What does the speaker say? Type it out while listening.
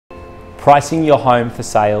Pricing your home for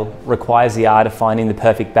sale requires the art of finding the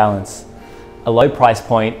perfect balance. A low price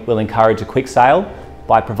point will encourage a quick sale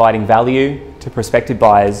by providing value to prospective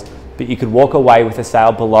buyers, but you could walk away with a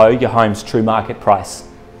sale below your home's true market price.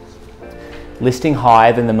 Listing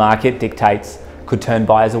higher than the market dictates could turn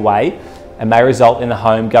buyers away and may result in the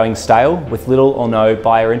home going stale with little or no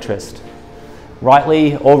buyer interest.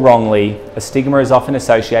 Rightly or wrongly, a stigma is often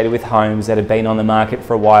associated with homes that have been on the market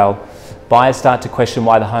for a while. Buyers start to question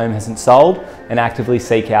why the home hasn't sold and actively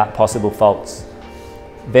seek out possible faults.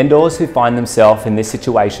 Vendors who find themselves in this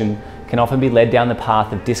situation can often be led down the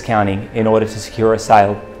path of discounting in order to secure a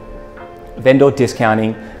sale. Vendor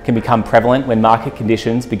discounting can become prevalent when market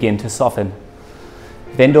conditions begin to soften.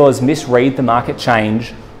 Vendors misread the market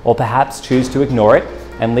change or perhaps choose to ignore it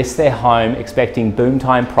and list their home expecting boom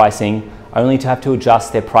time pricing only to have to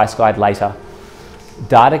adjust their price guide later.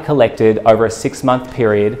 Data collected over a 6-month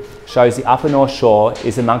period shows the Upper North Shore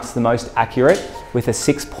is amongst the most accurate with a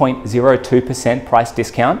 6.02% price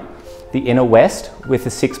discount, the Inner West with a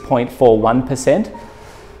 6.41%,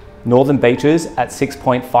 Northern Beaches at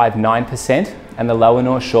 6.59% and the Lower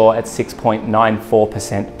North Shore at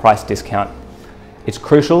 6.94% price discount. It's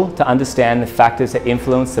crucial to understand the factors that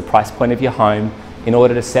influence the price point of your home in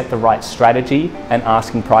order to set the right strategy and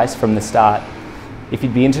asking price from the start. If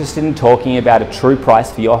you'd be interested in talking about a true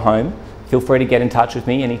price for your home, feel free to get in touch with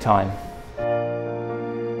me anytime.